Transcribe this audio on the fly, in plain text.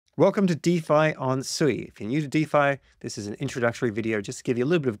Welcome to DeFi on Sui. If you're new to DeFi, this is an introductory video just to give you a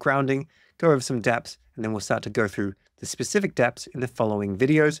little bit of grounding, go over some dApps, and then we'll start to go through the specific dApps in the following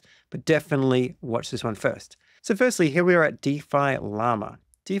videos, but definitely watch this one first. So firstly, here we are at DeFi Llama,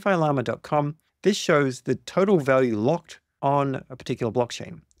 DeFiLlama.com. This shows the total value locked on a particular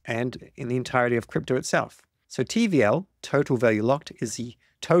blockchain and in the entirety of crypto itself. So TVL, total value locked, is the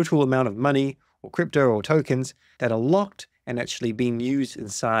total amount of money or crypto or tokens that are locked and actually being used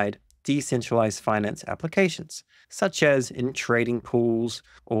inside decentralized finance applications, such as in trading pools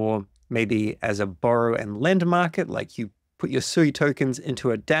or maybe as a borrow and lend market, like you put your Sui tokens into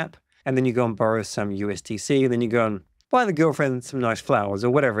a dApp and then you go and borrow some USDC and then you go and buy the girlfriend some nice flowers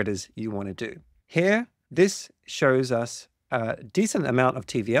or whatever it is you want to do. Here, this shows us a decent amount of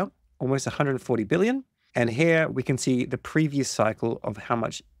TVL, almost 140 billion. And here we can see the previous cycle of how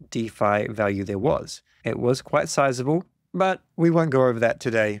much DeFi value there was. It was quite sizable, but we won't go over that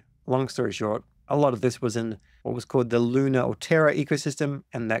today. Long story short, a lot of this was in what was called the Luna or Terra ecosystem,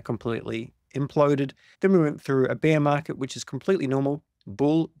 and that completely imploded. Then we went through a bear market, which is completely normal.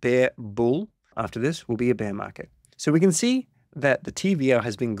 Bull, bear, bull. After this will be a bear market. So we can see that the TVL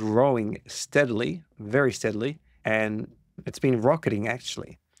has been growing steadily, very steadily, and it's been rocketing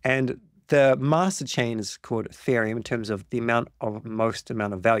actually. And the master chain is called Ethereum in terms of the most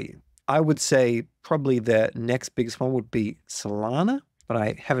amount of value. I would say probably the next biggest one would be Solana, but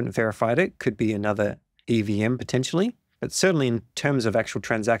I haven't verified it. Could be another EVM potentially. But certainly in terms of actual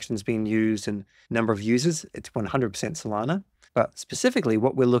transactions being used and number of users, it's 100% Solana. But specifically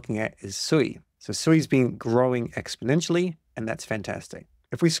what we're looking at is Sui. So Sui's been growing exponentially, and that's fantastic.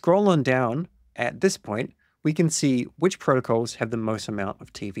 If we scroll on down at this point, we can see which protocols have the most amount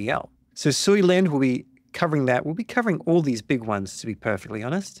of TVL. So Sui Land will be covering that. We'll be covering all these big ones, to be perfectly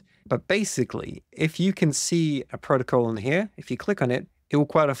honest. But basically, if you can see a protocol in here, if you click on it, it will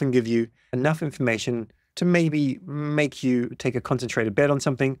quite often give you enough information to maybe make you take a concentrated bet on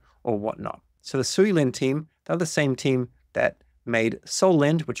something or whatnot. So the Sui Land team, they're the same team that made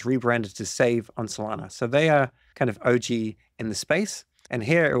SolLend, which rebranded to Save on Solana. So they are kind of OG in the space. And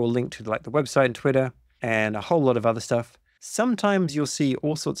here it will link to like the website and Twitter and a whole lot of other stuff. Sometimes you'll see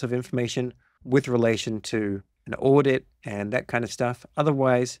all sorts of information with relation to an audit and that kind of stuff.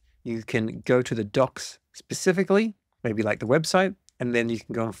 Otherwise, you can go to the docs specifically, maybe like the website, and then you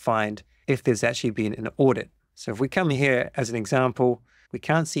can go and find if there's actually been an audit. So if we come here as an example, we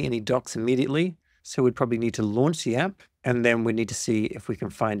can't see any docs immediately. So we'd probably need to launch the app, and then we need to see if we can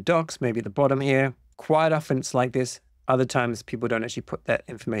find docs, maybe at the bottom here. Quite often it's like this. Other times people don't actually put that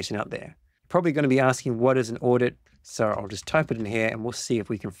information out there. Probably going to be asking what is an audit. So I'll just type it in here and we'll see if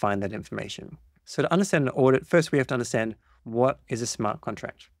we can find that information. So to understand an audit, first we have to understand what is a smart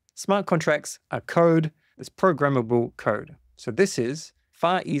contract. Smart contracts are code, it's programmable code. So this is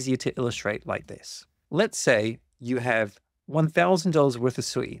far easier to illustrate like this. Let's say you have $1,000 worth of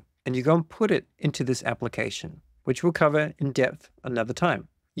Sui and you go and put it into this application, which we'll cover in depth another time.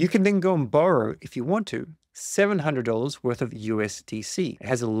 You can then go and borrow, if you want to, $700 worth of USDC. It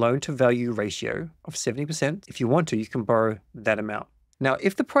has a loan to value ratio of 70%. If you want to, you can borrow that amount. Now,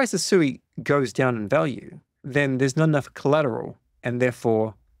 if the price of Sui goes down in value, then there's not enough collateral, and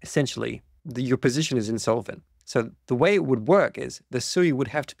therefore, essentially, your position is insolvent. So the way it would work is the Sui would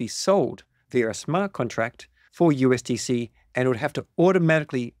have to be sold via a smart contract for USDC, and it would have to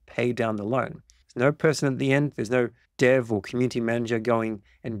automatically pay down the loan. There's no person at the end. There's no dev or community manager going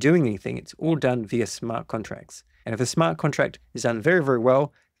and doing anything. It's all done via smart contracts. And if a smart contract is done very, very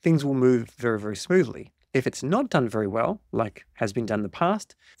well, things will move very, very smoothly. If it's not done very well, like has been done in the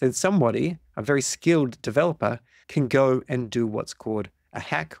past, then somebody, a very skilled developer, can go and do what's called a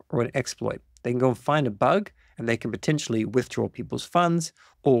hack or an exploit. They can go and find a bug, and they can potentially withdraw people's funds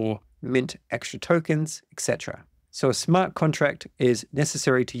or mint extra tokens, etc. So a smart contract is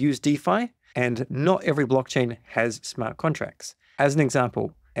necessary to use DeFi, and not every blockchain has smart contracts. As an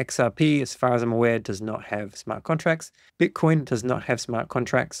example, XRP, as far as I'm aware, does not have smart contracts. Bitcoin does not have smart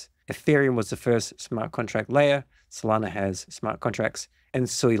contracts. Ethereum was the first smart contract layer. Solana has smart contracts, and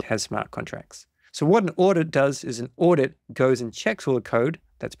Sui has smart contracts. So what an audit does is an audit goes and checks all the code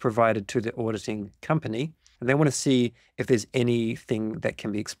that's provided to the auditing company, and they want to see if there's anything that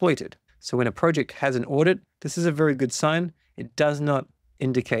can be exploited. So when a project has an audit, this is a very good sign. It does not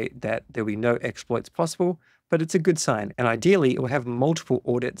indicate that there will be no exploits possible, but it's a good sign. And ideally, it will have multiple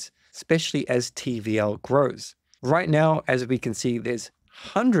audits, especially as TVL grows. Right now, as we can see, there's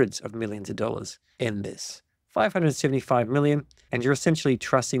hundreds of millions of dollars in this, 575 million, and you're essentially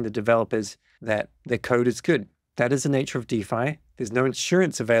trusting the developers that their code is good. That is the nature of DeFi. there's no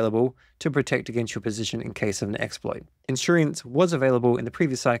insurance available to protect against your position in case of an exploit. Insurance was available in the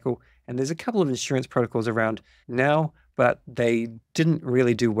previous cycle, and there's a couple of insurance protocols around now, but they didn't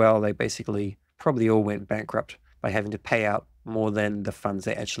really do well. They basically probably all went bankrupt by having to pay out more than the funds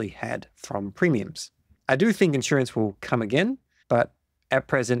they actually had from premiums. I do think insurance will come again, but at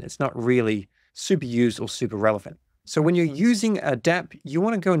present, it's not really super used or super relevant. So when you're using a dApp, you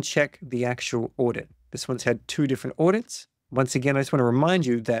want to go and check the actual audit. This one's had 2 different audits. Once again, I just want to remind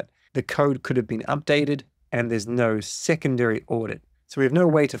you that the code could have been updated and there's no secondary audit. So we have no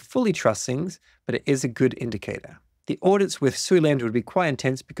way to fully trust things, but it is a good indicator. The audits with Sui would be quite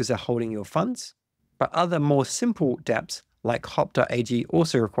intense because they're holding your funds, but other more simple dApps like hop.ag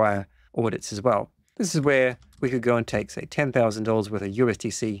also require audits as well. This is where we could go and take, say, $10,000 worth of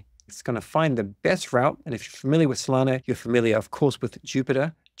USDC. It's going to find the best route. And if you're familiar with Solana, you're familiar, of course, with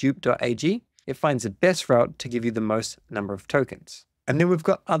Jupiter, jupe.ag. It finds the best route to give you the most number of tokens. And then we've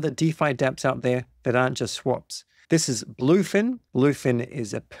got other DeFi dApps out there that aren't just swaps. This is Bluefin. Bluefin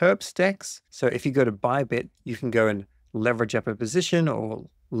is a perp DEX. So if you go to Bybit, you can go and leverage up a position or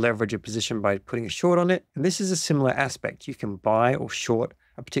leverage a position by putting a short on it. And this is a similar aspect. You can buy or short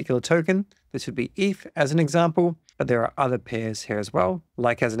a particular token. This would be ETH as an example, but there are other pairs here as well.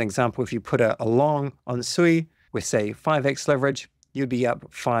 Like as an example, if you put a long on Sui with say 5x leverage, you'd be up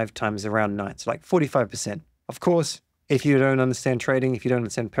 5 times around 9, so like 45%. Of course, if you don't understand trading, if you don't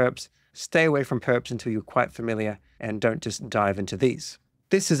understand perps, stay away from perps until you're quite familiar and don't just dive into these.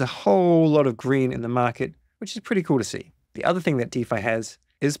 This is a whole lot of green in the market, which is pretty cool to see. The other thing that DeFi has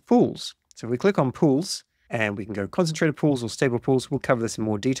is pools. So if we click on pools, and we can go concentrated pools or stable pools. We'll cover this in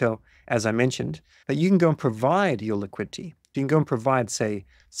more detail, as I mentioned. But you can go and provide your liquidity. You can go and provide, say,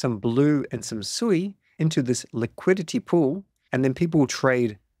 some Blue and some Sui into this liquidity pool, and then people will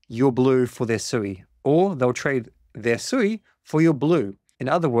trade your Blue for their Sui, or they'll trade their Sui for your Blue. In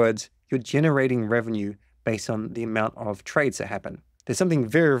other words, you're generating revenue based on the amount of trades that happen. There's something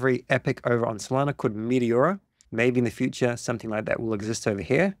very, very epic over on Solana called Meteora. Maybe in the future, something like that will exist over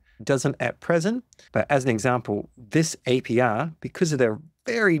here. Doesn't at present, but as an example, this APR, because of their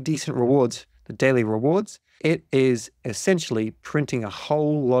very decent rewards, the daily rewards, it is essentially printing a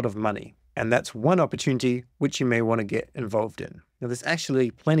whole lot of money. And that's one opportunity which you may want to get involved in. Now, there's actually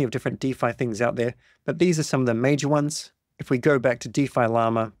plenty of different DeFi things out there, but these are some of the major ones. If we go back to DeFi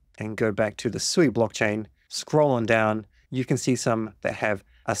Llama and go back to the SUI blockchain, scroll on down, you can see some that have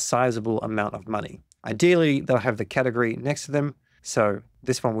a sizable amount of money. Ideally, they'll have the category next to them. So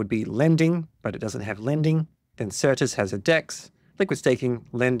this one would be lending, but it doesn't have lending. Then Certus has a DEX, liquid staking,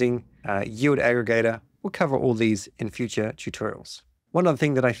 lending, yield aggregator. We'll cover all these in future tutorials. One other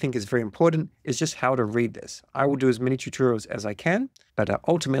thing that I think is very important is just how to read this. I will do as many tutorials as I can, but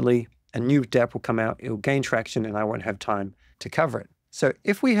ultimately a new dApp will come out, it will gain traction, and I won't have time to cover it. So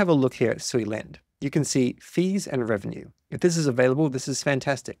if we have a look here at Sui Lend, you can see fees and revenue. If this is available, this is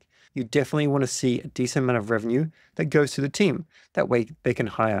fantastic. You definitely want to see a decent amount of revenue that goes to the team. That way they can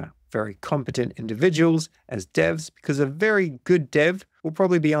hire very competent individuals as devs, because a very good dev will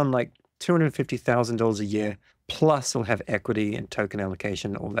probably be on like $250,000 a year, plus they'll have equity and token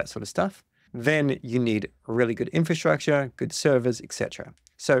allocation, all that sort of stuff. Then you need really good infrastructure, good servers, etc.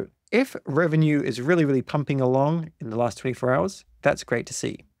 So if revenue is really, really pumping along in the last 24 hours, that's great to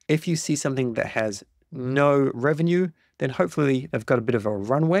see. If you see something that has no revenue, then hopefully they've got a bit of a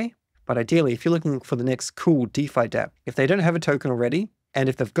runway. But ideally, if you're looking for the next cool DeFi dApp, if they don't have a token already, and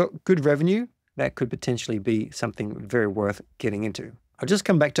if they've got good revenue, that could potentially be something very worth getting into. I'll just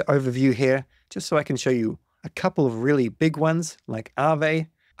come back to overview here, just so I can show you a couple of really big ones, like Aave.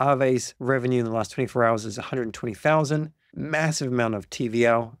 Aave's revenue in the last 24 hours is 120,000, massive amount of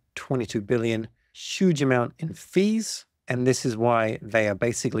TVL, 22 billion, huge amount in fees. And this is why they are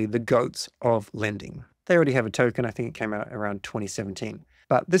basically the goats of lending. They already have a token. I think it came out around 2017.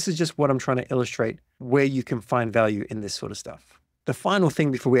 But this is just what I'm trying to illustrate, where you can find value in this sort of stuff. The final thing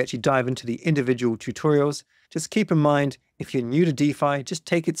before we actually dive into the individual tutorials, just keep in mind, if you're new to DeFi, just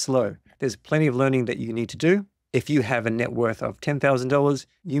take it slow. There's plenty of learning that you need to do. If you have a net worth of $10,000,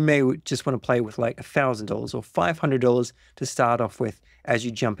 you may just want to play with like $1,000 or $500 to start off with as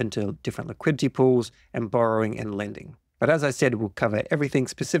you jump into different liquidity pools and borrowing and lending. But as I said, we'll cover everything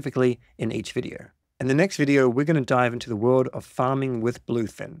specifically in each video. In the next video, we're going to dive into the world of farming with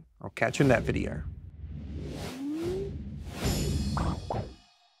Bluefin. I'll catch you in that video.